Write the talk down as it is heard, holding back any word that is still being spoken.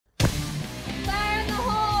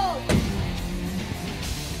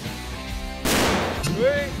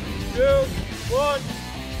One.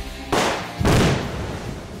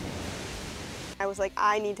 I was like,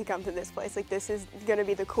 I need to come to this place. Like, this is gonna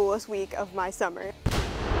be the coolest week of my summer.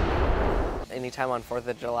 Anytime on 4th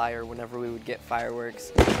of July or whenever we would get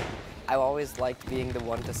fireworks, I always liked being the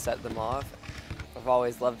one to set them off. I've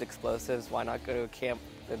always loved explosives. Why not go to a camp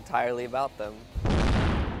entirely about them?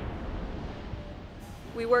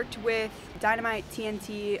 We worked with dynamite,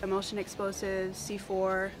 TNT, emulsion explosives,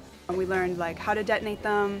 C4. And we learned like how to detonate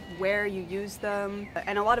them, where you use them,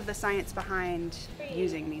 and a lot of the science behind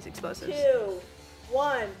using these explosives. 2,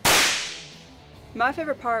 1. My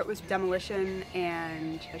favorite part was demolition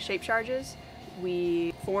and shape charges.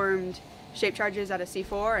 We formed shape charges out of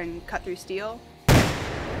C4 and cut through steel.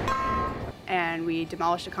 And we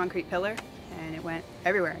demolished a concrete pillar, and it went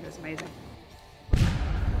everywhere. It was amazing.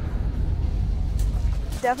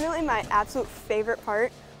 Definitely my absolute favorite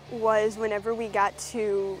part was whenever we got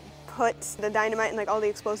to put the dynamite and like all the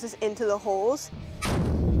explosives into the holes.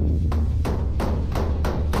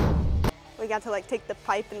 We got to like take the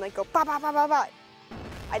pipe and like go ba ba ba ba ba.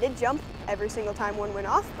 I did jump every single time one went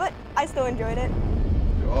off, but I still enjoyed it.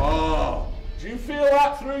 Oh, do you feel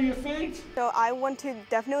that through your feet? So I want to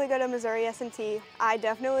definitely go to Missouri S&T. I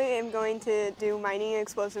definitely am going to do mining and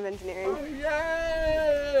explosive engineering. Oh,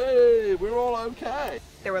 yay! We're all okay.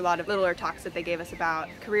 There were a lot of littler talks that they gave us about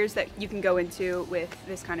careers that you can go into with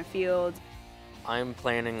this kind of field. I'm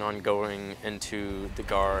planning on going into the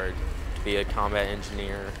Guard to be a combat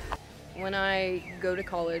engineer. When I go to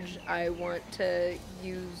college, I want to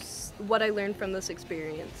use what I learned from this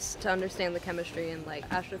experience to understand the chemistry and like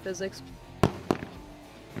astrophysics.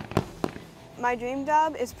 My dream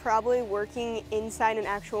job is probably working inside an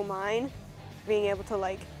actual mine, being able to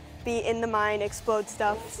like be in the mine, explode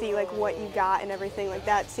stuff, see like what you got and everything. Like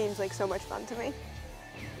that seems like so much fun to me.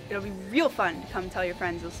 It'll be real fun to come tell your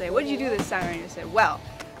friends. They'll say, what did you do this summer? And you'll say, well,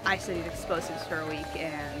 I studied explosives for a week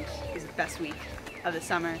and it was the best week of the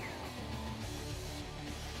summer.